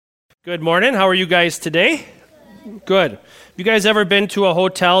Good morning. How are you guys today? Good. Have you guys ever been to a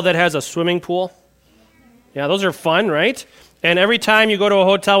hotel that has a swimming pool? Yeah, those are fun, right? And every time you go to a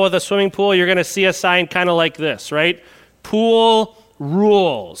hotel with a swimming pool, you're going to see a sign kind of like this, right? Pool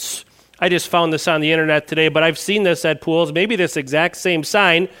rules. I just found this on the internet today, but I've seen this at pools, maybe this exact same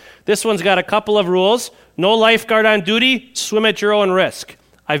sign. This one's got a couple of rules. No lifeguard on duty, swim at your own risk.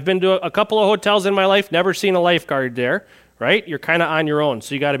 I've been to a couple of hotels in my life, never seen a lifeguard there. Right? You're kind of on your own,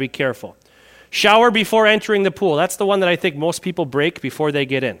 so you got to be careful. Shower before entering the pool. That's the one that I think most people break before they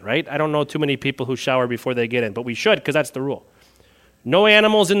get in, right? I don't know too many people who shower before they get in, but we should because that's the rule. No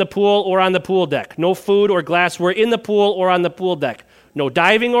animals in the pool or on the pool deck. No food or glassware in the pool or on the pool deck. No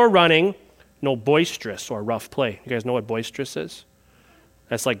diving or running. No boisterous or rough play. You guys know what boisterous is?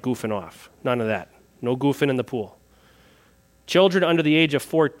 That's like goofing off. None of that. No goofing in the pool. Children under the age of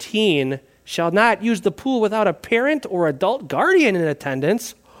 14 shall not use the pool without a parent or adult guardian in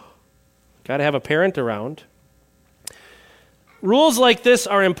attendance. Got to have a parent around. Rules like this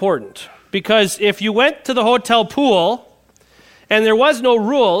are important because if you went to the hotel pool and there was no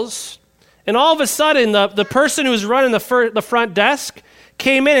rules, and all of a sudden the person who's running the front desk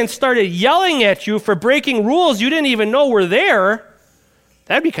came in and started yelling at you for breaking rules you didn't even know were there,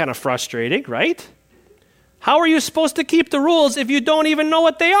 that'd be kind of frustrating, right? How are you supposed to keep the rules if you don't even know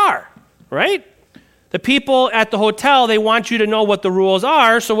what they are? Right? The people at the hotel, they want you to know what the rules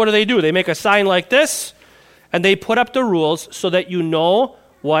are, so what do? They make a sign like this, and they put up the rules so that you know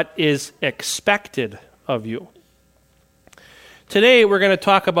what is expected of you. Today, we're going to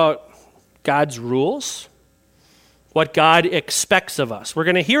talk about God's rules, what God expects of us. We're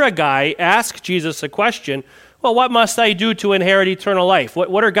going to hear a guy ask Jesus a question. Well, what must I do to inherit eternal life?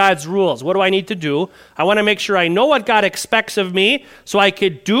 What are God's rules? What do I need to do? I want to make sure I know what God expects of me so I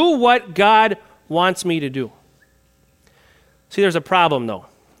could do what God wants me to do. See, there's a problem, though.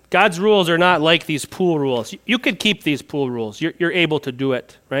 God's rules are not like these pool rules. You could keep these pool rules. You're able to do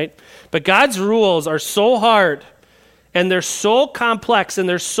it, right? But God's rules are so hard, and they're so complex, and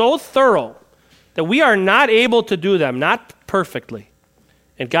they're so thorough that we are not able to do them, not perfectly.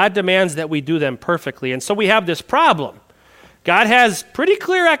 And God demands that we do them perfectly. And so we have this problem. God has pretty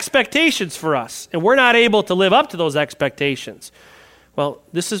clear expectations for us, and we're not able to live up to those expectations. Well,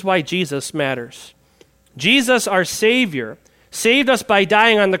 this is why Jesus matters. Jesus, our Savior, saved us by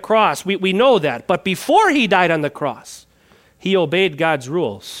dying on the cross. We know that. But before he died on the cross, he obeyed God's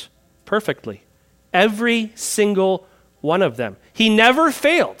rules perfectly. Every single one of them. He never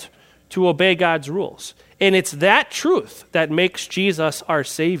failed to obey God's rules. And it's that truth that makes Jesus our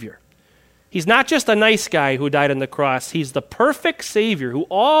Savior. He's not just a nice guy who died on the cross. He's the perfect Savior who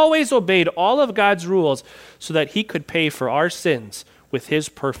always obeyed all of God's rules so that he could pay for our sins with his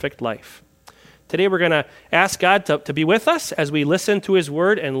perfect life. Today we're going to ask God to be with us as we listen to his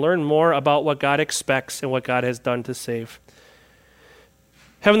word and learn more about what God expects and what God has done to save.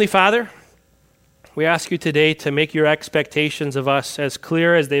 Heavenly Father, we ask you today to make your expectations of us as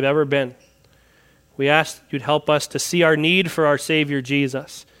clear as they've ever been. We ask you'd help us to see our need for our Savior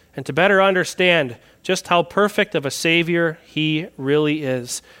Jesus and to better understand just how perfect of a Savior he really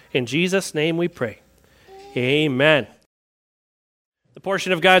is. In Jesus' name we pray. Amen. The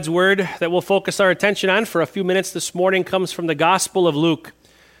portion of God's Word that we'll focus our attention on for a few minutes this morning comes from the Gospel of Luke,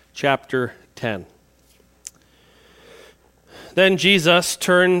 chapter 10. Then Jesus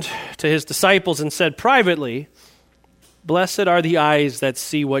turned to his disciples and said privately, "Blessed are the eyes that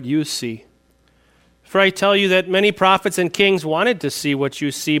see what you see. For I tell you that many prophets and kings wanted to see what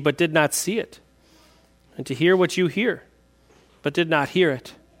you see, but did not see it, and to hear what you hear, but did not hear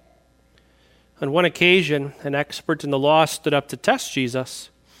it." On one occasion, an expert in the law stood up to test Jesus.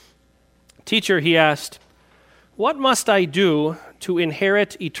 "Teacher," he asked, "what must I do to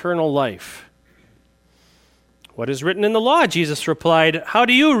inherit eternal life?" "What is written in the law?" Jesus replied. "How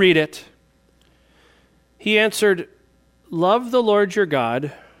do you read it?" He answered, "Love the Lord your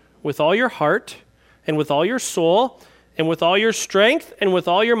God with all your heart, and with all your soul, and with all your strength, and with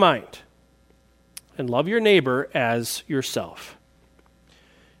all your mind. And love your neighbor as yourself."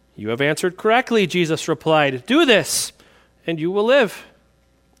 "You have answered correctly," Jesus replied. "Do this, and you will live."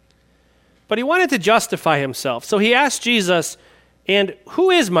 But he wanted to justify himself, so he asked Jesus, "And who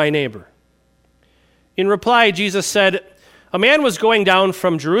is my neighbor?" In reply, Jesus said, "A man was going down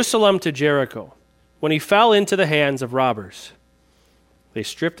from Jerusalem to Jericho when he fell into the hands of robbers. They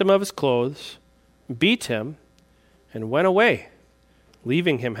stripped him of his clothes, beat him, and went away,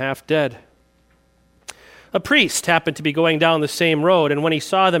 leaving him half dead. A priest happened to be going down the same road, and when he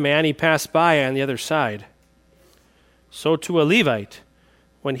saw the man, he passed by on the other side. So too a Levite,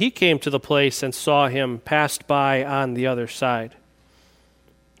 when he came to the place and saw him, passed by on the other side.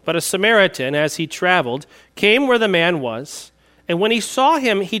 But a Samaritan, as he traveled, came where the man was, and when he saw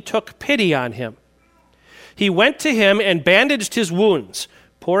him, he took pity on him. He went to him and bandaged his wounds,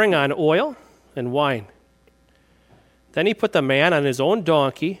 pouring on oil and wine. Then he put the man on his own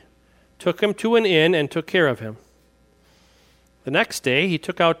donkey, took him to an inn, and took care of him. The next day he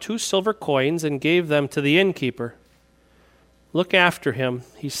took out 2 silver coins and gave them to the innkeeper. "Look after him,"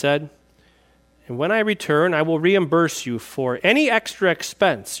 he said, "and when I return, I will reimburse you for any extra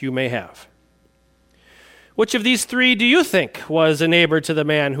expense you may have." Which of these 3 do you think was a neighbor to the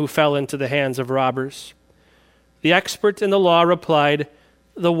man who fell into the hands of robbers? The expert in the law replied,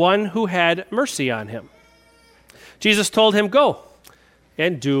 "The one who had mercy on him." Jesus told him, "Go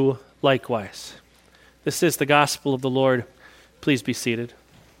and do likewise." This is the gospel of the Lord. Please be seated.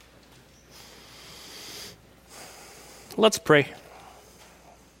 Let's pray.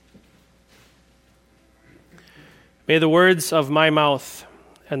 May the words of my mouth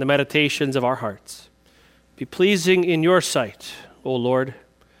and the meditations of our hearts be pleasing in your sight, O Lord,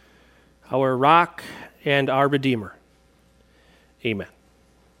 our rock and our Redeemer. Amen.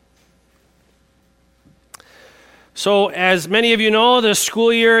 So, as many of you know, the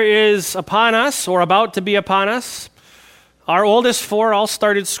school year is upon us, or about to be upon us. Our oldest 4 all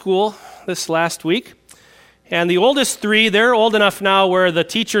started school this last week. And the oldest 3, they're old enough now where the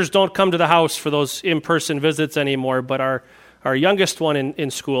teachers don't come to the house for those in-person visits anymore. But our youngest one in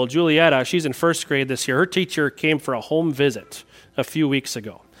school, Julietta, she's in 1st grade this year. Her teacher came for a home visit a few weeks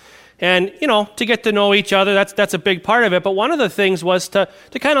ago. And, to get to know each other, that's a big part of it. But one of the things was to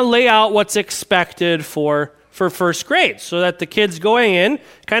kind of lay out what's expected for 1st grade so that the kids going in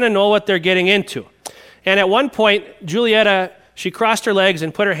kind of know what they're getting into. And at one point, Julietta, she crossed her legs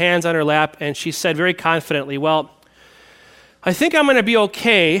and put her hands on her lap, and she said very confidently, "Well, I think I'm going to be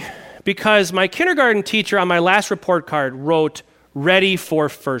okay because my kindergarten teacher on my last report card wrote, 'Ready for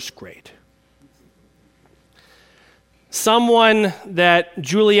 1st grade.'" Someone that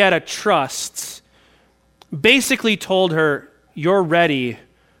Julietta trusts basically told her, "You're ready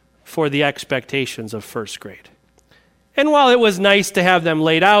for the expectations of 1st grade." And while it was nice to have them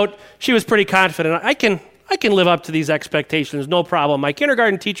laid out, she was pretty confident. I can live up to these expectations, no problem. My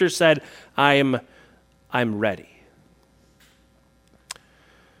kindergarten teacher said, I'm ready.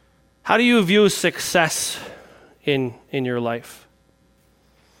 How do you view success in your life?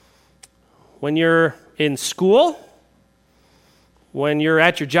 When you're in school? When you're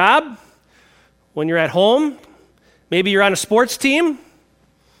at your job? When you're at home? Maybe you're on a sports team?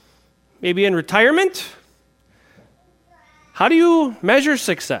 Maybe in retirement? How do you measure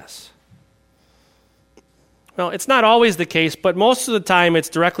success? Well, it's not always the case, but most of the time it's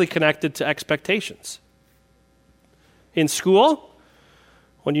directly connected to expectations. In school,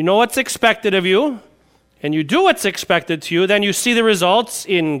 when you know what's expected of you and you do what's expected to you, then you see the results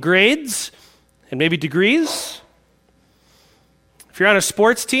in grades and maybe degrees. If you're on a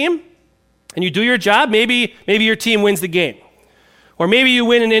sports team and you do your job, maybe your team wins the game. Or maybe you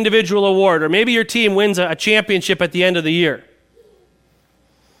win an individual award, or maybe your team wins a championship at the end of the year.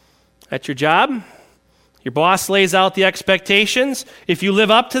 At your job, your boss lays out the expectations. If you live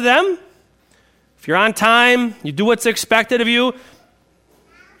up to them, if you're on time, you do what's expected of you,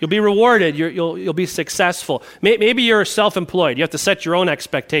 you'll be rewarded, you'll be successful. Maybe you're self-employed. You have to set your own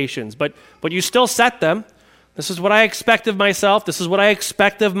expectations, but you still set them. This is what I expect of myself. This is what I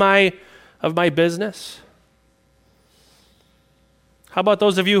expect of my business. How about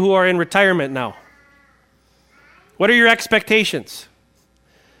those of you who are in retirement now? What are your expectations?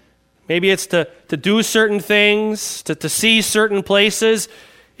 Maybe it's to do certain things, to see certain places.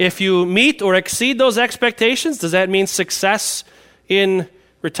 If you meet or exceed those expectations, does that mean success in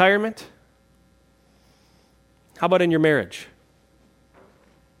retirement? How about in your marriage?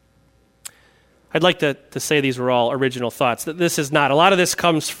 I'd like to say these were all original thoughts. This is not. A lot of this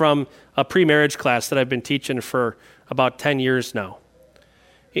comes from a pre-marriage class that I've been teaching for about 10 years now.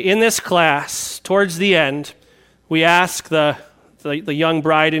 In this class, towards the end, we ask the young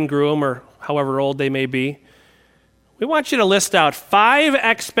bride and groom, or however old they may be, we want you to list out 5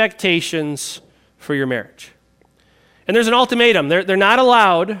 expectations for your marriage. And there's an ultimatum. They're not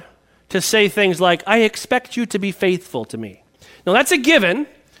allowed to say things like, "I expect you to be faithful to me." Now, that's a given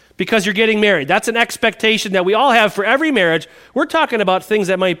because you're getting married. That's an expectation that we all have for every marriage. We're talking about things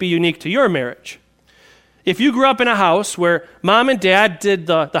that might be unique to your marriage. If you grew up in a house where mom and dad did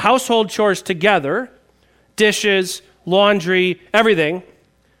the household chores together, dishes, laundry, everything,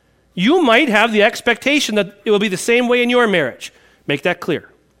 you might have the expectation that it will be the same way in your marriage. Make that clear.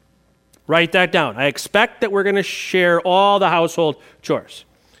 Write that down. I expect that we're going to share all the household chores.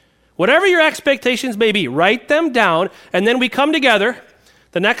 Whatever your expectations may be, write them down, and then we come together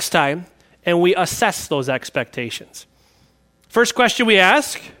the next time and we assess those expectations. First question we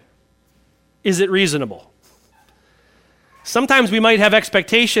ask, is it reasonable? Sometimes we might have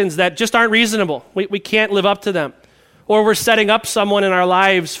expectations that just aren't reasonable. We can't live up to them. Or we're setting up someone in our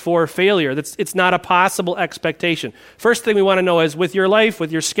lives for failure. It's not a possible expectation. First thing we want to know is, with your life,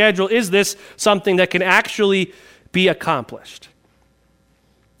 with your schedule, is this something that can actually be accomplished?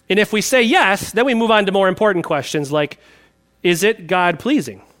 And if we say yes, then we move on to more important questions like, is it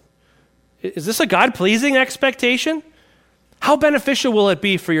God-pleasing? Is this a God-pleasing expectation? How beneficial will it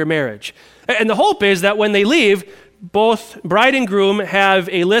be for your marriage? And the hope is that when they leave, both bride and groom have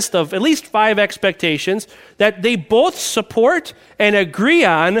a list of at least 5 expectations that they both support and agree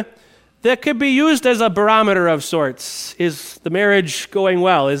on that could be used as a barometer of sorts. Is the marriage going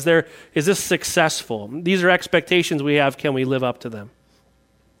well? Is this successful? These are expectations we have. Can we live up to them?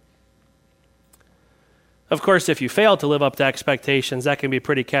 Of course, if you fail to live up to expectations, that can be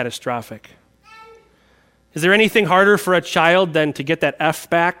pretty catastrophic. Is there anything harder for a child than to get that F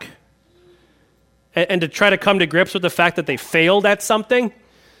back and to try to come to grips with the fact that they failed at something?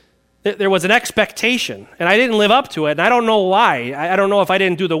 There was an expectation, and I didn't live up to it, and I don't know why. I don't know if I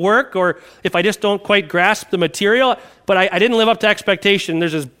didn't do the work or if I just don't quite grasp the material, but I didn't live up to expectation.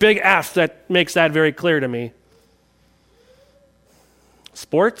 There's this big F that makes that very clear to me.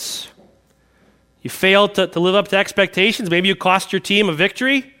 Sports, you failed to live up to expectations. Maybe you cost your team a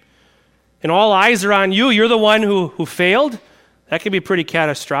victory, and all eyes are on you. You're the one who failed. That can be pretty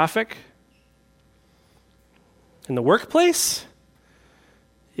catastrophic. In the workplace,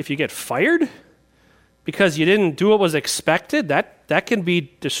 if you get fired because you didn't do what was expected, that can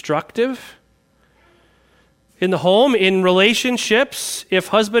be destructive. In the home, in relationships, if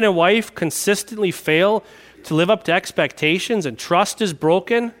husband and wife consistently fail to live up to expectations and trust is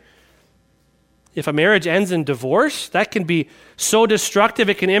broken, if a marriage ends in divorce, that can be so destructive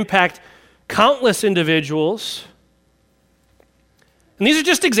it can impact countless individuals. And these are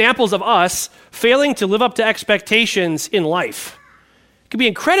just examples of us failing to live up to expectations in life. It can be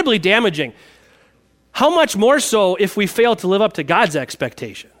incredibly damaging. How much more so if we fail to live up to God's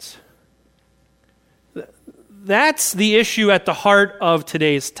expectations? That's the issue at the heart of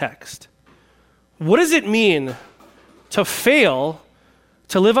today's text. What does it mean to fail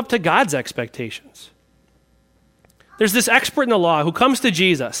to live up to God's expectations? There's this expert in the law who comes to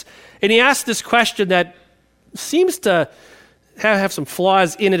Jesus, and he asks this question that seems to have some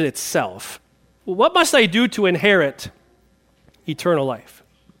flaws in it itself. What must I do to inherit eternal life?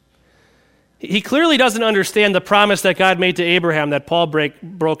 He clearly doesn't understand the promise that God made to Abraham that Paul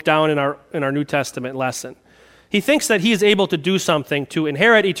broke down in our New Testament lesson. He thinks that he is able to do something to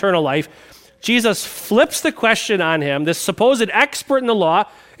inherit eternal life. Jesus flips the question on him, this supposed expert in the law,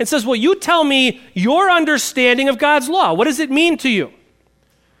 and says, well, you tell me your understanding of God's law. What does it mean to you?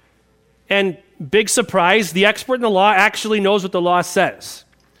 And big surprise, the expert in the law actually knows what the law says.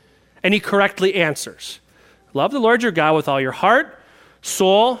 And he correctly answers. Love the Lord your God with all your heart,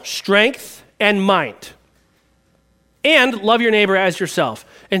 soul, strength, and mind. And love your neighbor as yourself.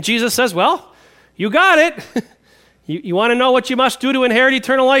 And Jesus says, well, you got it. You want to know what you must do to inherit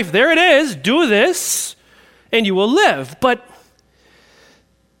eternal life? There it is. Do this, and you will live. But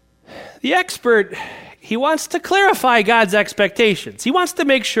the expert, he wants to clarify God's expectations. He wants to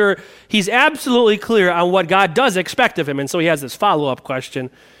make sure he's absolutely clear on what God does expect of him. And so he has this follow-up question.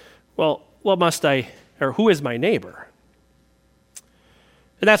 Well, what must I, or who is my neighbor?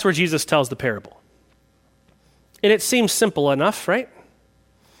 And that's where Jesus tells the parable. And it seems simple enough, right?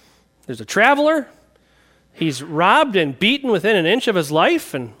 There's a traveler. He's robbed and beaten within an inch of his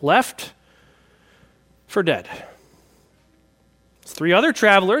life and left for dead. 3 other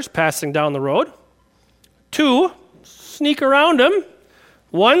travelers passing down the road. 2 sneak around him.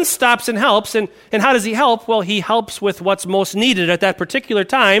 1 stops and helps. And how does he help? Well, he helps with what's most needed at that particular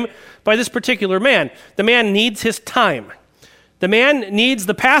time by this particular man. The man needs his time. The man needs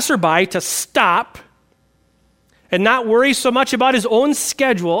the passerby to stop and not worry so much about his own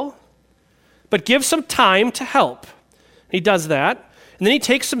schedule, but give some time to help. He does that. And then he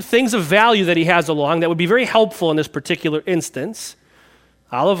takes some things of value that he has along that would be very helpful in this particular instance.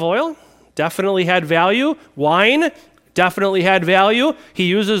 Olive oil definitely had value. Wine definitely had value. He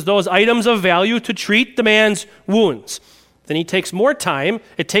uses those items of value to treat the man's wounds. Then he takes more time.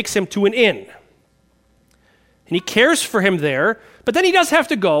 It takes him to an inn. And he cares for him there, but then he does have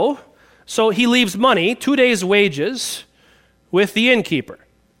to go. So he leaves money, 2 days' wages, with the innkeeper.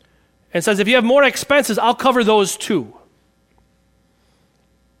 And says, if you have more expenses, I'll cover those too.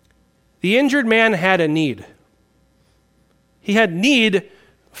 The injured man had a need. He had need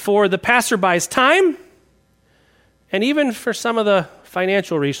for the passerby's time and even for some of the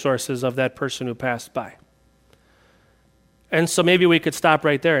financial resources of that person who passed by. And so maybe we could stop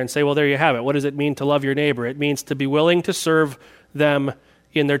right there and say, well, there you have it. What does it mean to love your neighbor? It means to be willing to serve them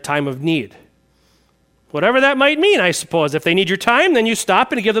in their time of need. Whatever that might mean, I suppose. If they need your time, then you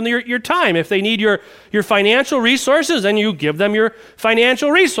stop and give them your time. If they need your financial resources, then you give them your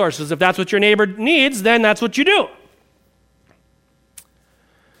financial resources. If that's what your neighbor needs, then that's what you do.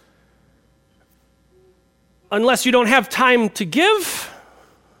 Unless you don't have time to give,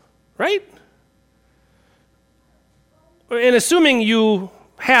 right? And assuming you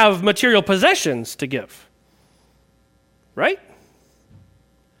have material possessions to give, right?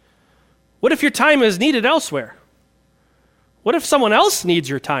 What if your time is needed elsewhere? What if someone else needs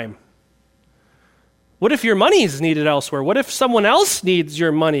your time? What if your money is needed elsewhere? What if someone else needs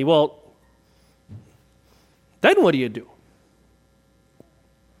your money? Well, then what do you do?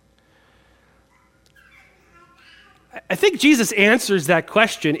 I think Jesus answers that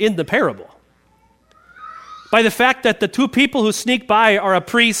question in the parable by the fact that the two people who sneak by are a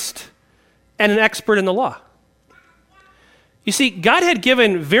priest and an expert in the law. You see, God had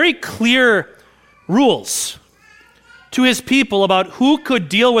given very clear rules to his people about who could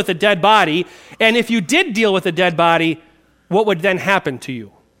deal with a dead body, and if you did deal with a dead body, what would then happen to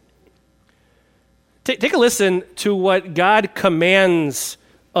you? Take a listen to what God commands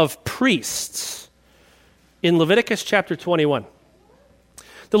of priests in Leviticus chapter 21.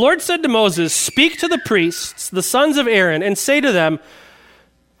 The Lord said to Moses, "Speak to the priests, the sons of Aaron, and say to them,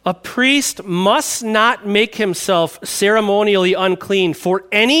 a priest must not make himself ceremonially unclean for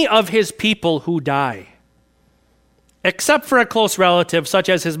any of his people who die, except for a close relative, such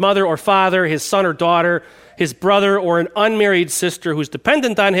as his mother or father, his son or daughter, his brother, or an unmarried sister who's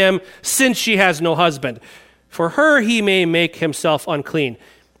dependent on him, since she has no husband. For her he may make himself unclean.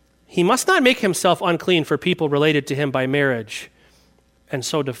 He must not make himself unclean for people related to him by marriage, and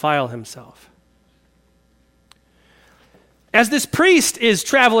so defile himself." As this priest is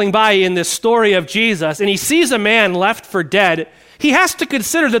traveling by in this story of Jesus, and he sees a man left for dead, he has to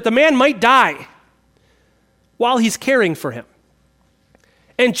consider that the man might die while he's caring for him.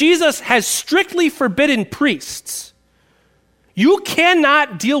 And Jesus has strictly forbidden priests. You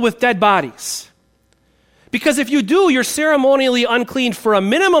cannot deal with dead bodies. Because if you do, you're ceremonially unclean for a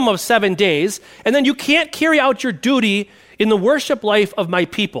minimum of 7 days, and then you can't carry out your duty in the worship life of my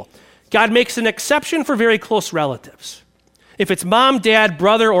people. God makes an exception for very close relatives. If it's mom, dad,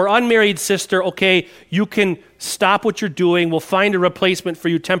 brother, or unmarried sister, okay, you can stop what you're doing. We'll find a replacement for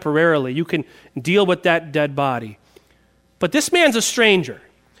you temporarily. You can deal with that dead body. But this man's a stranger.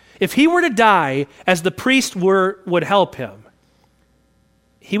 If he were to die as the priest would help him,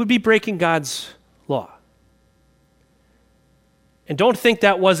 he would be breaking God's law. And don't think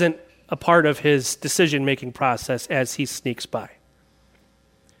that wasn't a part of his decision-making process as he sneaks by.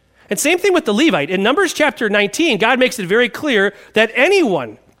 And same thing with the Levite. In Numbers chapter 19, God makes it very clear that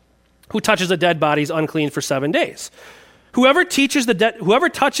anyone who touches a dead body is unclean for 7 days. Whoever touches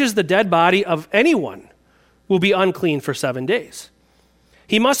the dead body of anyone will be unclean for 7 days.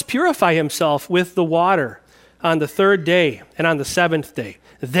 He must purify himself with the water on the 3rd day and on the 7th day.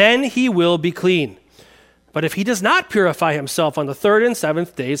 Then he will be clean. But if he does not purify himself on the 3rd and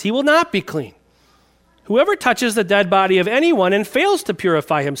 7th days, he will not be clean. Whoever touches the dead body of anyone and fails to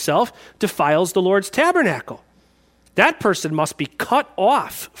purify himself defiles the Lord's tabernacle. That person must be cut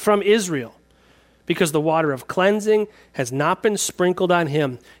off from Israel because the water of cleansing has not been sprinkled on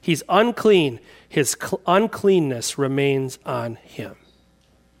him. He's unclean. His uncleanness remains on him.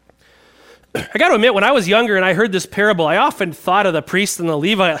 I got to admit, when I was younger and I heard this parable, I often thought of the priest and the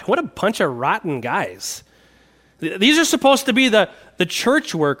Levite, what a bunch of rotten guys. These are supposed to be the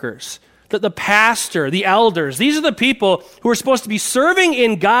church workers, the pastor, the elders. These are the people who are supposed to be serving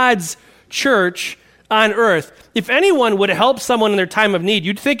in God's church on earth. If anyone would help someone in their time of need,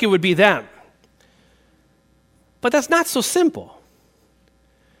 you'd think it would be them. But that's not so simple.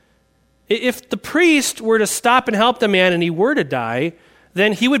 If the priest were to stop and help the man and he were to die,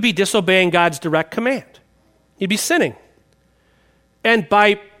 then he would be disobeying God's direct command. He'd be sinning. And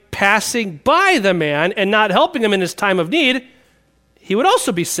by passing by the man and not helping him in his time of need, he would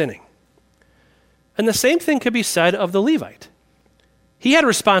also be sinning. And the same thing could be said of the Levite. He had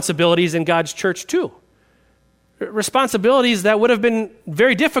responsibilities in God's church too. Responsibilities that would have been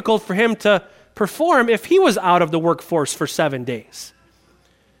very difficult for him to perform if he was out of the workforce for 7 days.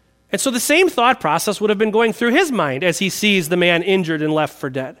 And so the same thought process would have been going through his mind as he sees the man injured and left for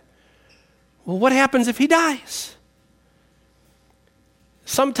dead. Well, what happens if he dies?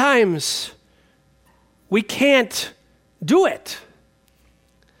 Sometimes we can't do it.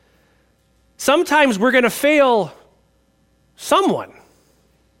 Sometimes we're going to fail someone.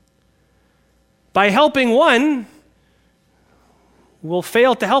 By helping one, we'll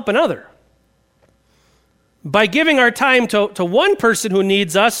fail to help another. By giving our time to one person who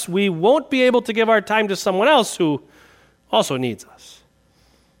needs us, we won't be able to give our time to someone else who also needs us.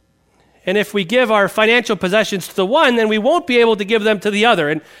 And if we give our financial possessions to the one, then we won't be able to give them to the other.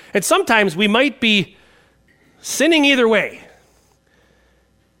 And sometimes we might be sinning either way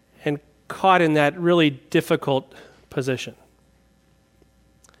and caught in that really difficult position.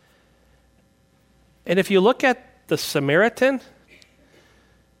 And if you look at the Samaritan,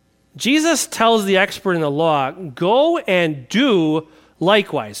 Jesus tells the expert in the law, go and do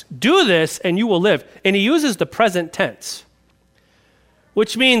likewise. Do this and you will live. And he uses the present tense,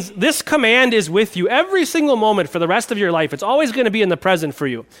 which means this command is with you every single moment for the rest of your life. It's always going to be in the present for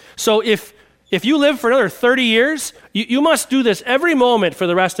you. So if you live for another 30 years, you must do this every moment for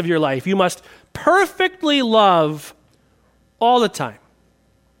the rest of your life. You must perfectly love all the time.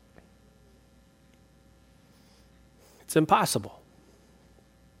 It's impossible.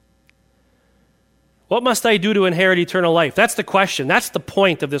 What must I do to inherit eternal life? That's the question. That's the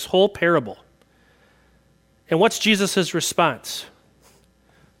point of this whole parable. And what's Jesus' response?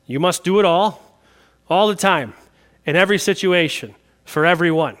 You must do it all the time, in every situation, for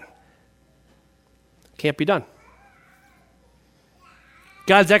everyone. Can't be done.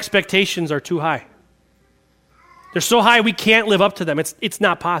 God's expectations are too high. They're so high we can't live up to them. It's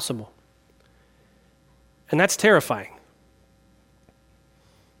not possible. And that's terrifying.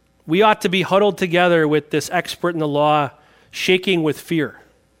 We ought to be huddled together with this expert in the law, shaking with fear.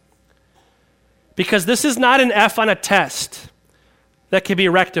 Because this is not an F on a test that can be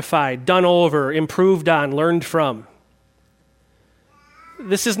rectified, done over, improved on, learned from.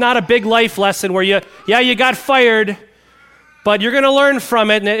 This is not a big life lesson where you got fired, but you're going to learn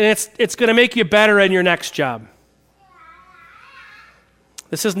from it, and it's going to make you better in your next job.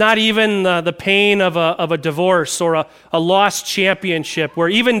 This is not even the pain of a divorce or a lost championship, where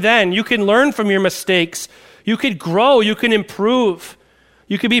even then you can learn from your mistakes. You could grow. You can improve.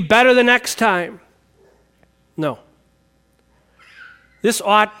 You could be better the next time. No. This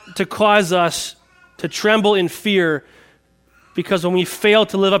ought to cause us to tremble in fear, because when we fail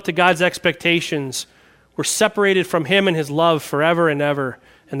to live up to God's expectations, we're separated from Him and His love forever and ever,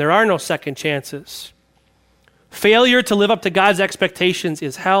 and there are no second chances. Failure to live up to God's expectations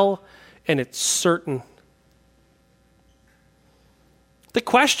is hell, and it's certain. The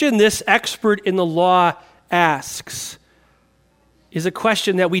question this expert in the law asks is a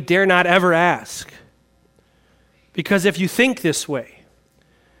question that we dare not ever ask. Because if you think this way,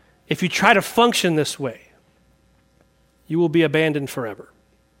 if you try to function this way, you will be abandoned forever.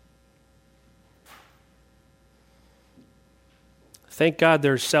 Thank God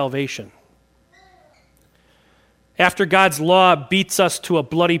there's salvation. After God's law beats us to a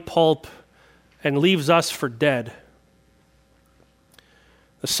bloody pulp and leaves us for dead,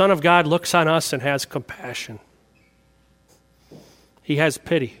 the Son of God looks on us and has compassion. He has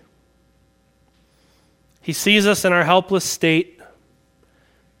pity. He sees us in our helpless state,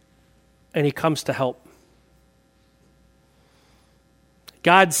 and He comes to help.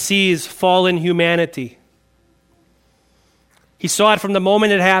 God sees fallen humanity. He saw it from the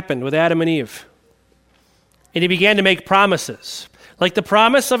moment it happened with Adam and Eve. And He began to make promises, like the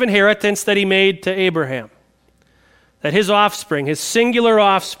promise of inheritance that He made to Abraham, that his offspring, his singular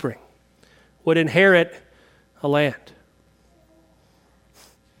offspring, would inherit a land.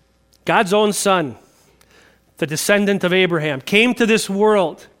 God's own Son, the descendant of Abraham, came to this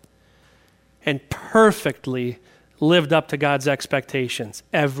world and perfectly lived up to God's expectations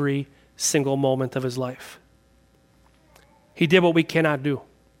every single moment of His life. He did what we cannot do.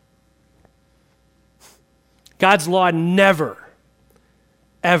 God's law never,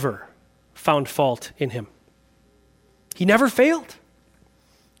 ever found fault in Him. He never failed.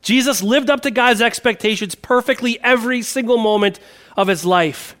 Jesus lived up to God's expectations perfectly every single moment of His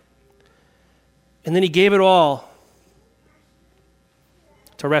life. And then He gave it all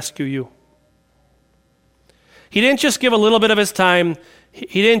to rescue you. He didn't just give a little bit of His time.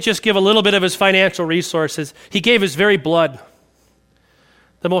 He didn't just give a little bit of His financial resources. He gave His very blood,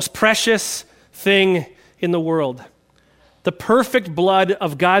 the most precious thing in the world. The perfect blood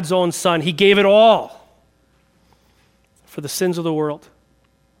of God's own Son. He gave it all for the sins of the world.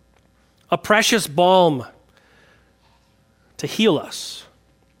 A precious balm to heal us,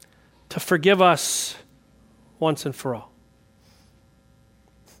 to forgive us once and for all.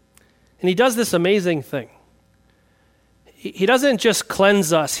 And He does this amazing thing. He doesn't just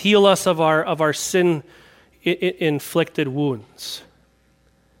cleanse us, heal us of our sin-inflicted wounds.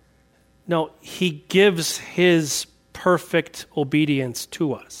 No, He gives His perfect obedience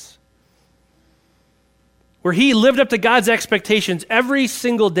to us. where he lived up to God's expectations every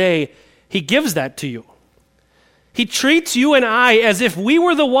single day, he gives that to you. He treats you and I as if we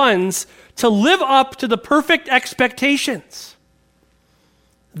were the ones to live up to the perfect expectations.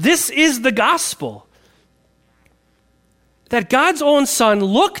 This is the gospel. That God's own Son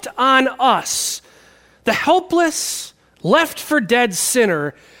looked on us, the helpless, left for dead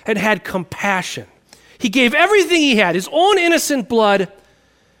sinner, and had compassion. He gave everything he had, his own innocent blood,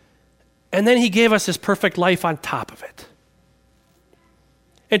 and then he gave us his perfect life on top of it.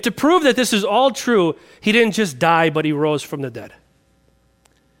 And to prove that this is all true, he didn't just die, but he rose from the dead.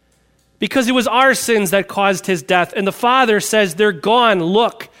 Because it was our sins that caused his death. And the Father says, they're gone.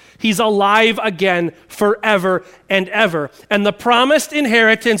 Look, he's alive again forever and ever. And the promised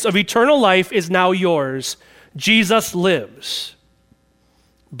inheritance of eternal life is now yours. Jesus lives.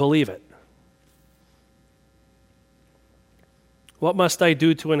 Believe it. What must I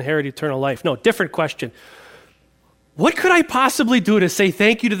do to inherit eternal life? No, different question. What could I possibly do to say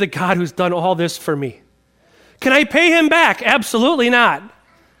thank you to the God who's done all this for me? Can I pay him back? Absolutely not.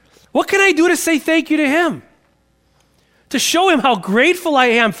 What can I do to say thank you to him? To show him how grateful I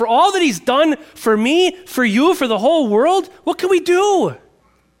am for all that he's done for me, for you, for the whole world? What can we do?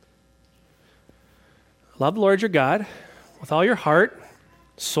 Love the Lord your God with all your heart,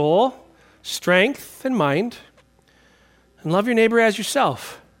 soul, strength, and mind, and love your neighbor as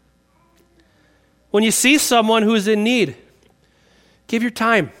yourself. When you see someone who is in need, give your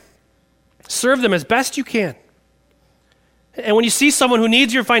time. Serve them as best you can. And when you see someone who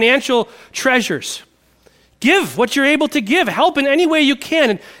needs your financial treasures, give what you're able to give. Help in any way you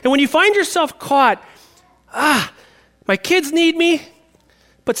can. And when you find yourself caught, my kids need me,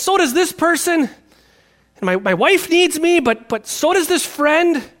 but so does this person. And my wife needs me, but so does this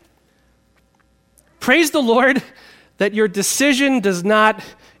friend. Praise the Lord that your decision does not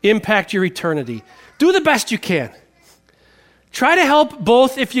impact your eternity. Do the best you can. Try to help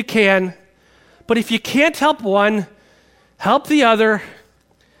both if you can, but if you can't help one, help the other,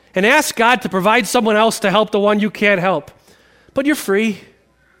 and ask God to provide someone else to help the one you can't help. But you're free.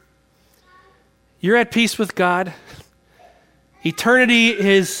 You're at peace with God. Eternity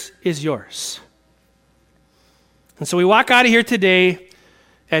is yours. And so we walk out of here today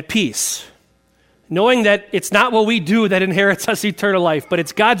at peace, knowing that it's not what we do that inherits us eternal life, but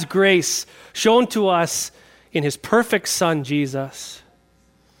it's God's grace shown to us in his perfect Son, Jesus.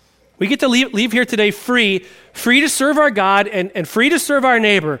 We get to leave here today free to serve our God and free to serve our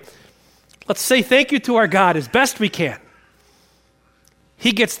neighbor. Let's say thank you to our God as best we can.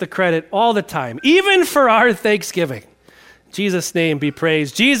 He gets the credit all the time, even for our thanksgiving. Jesus' name be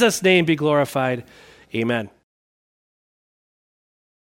praised. Jesus' name be glorified. Amen.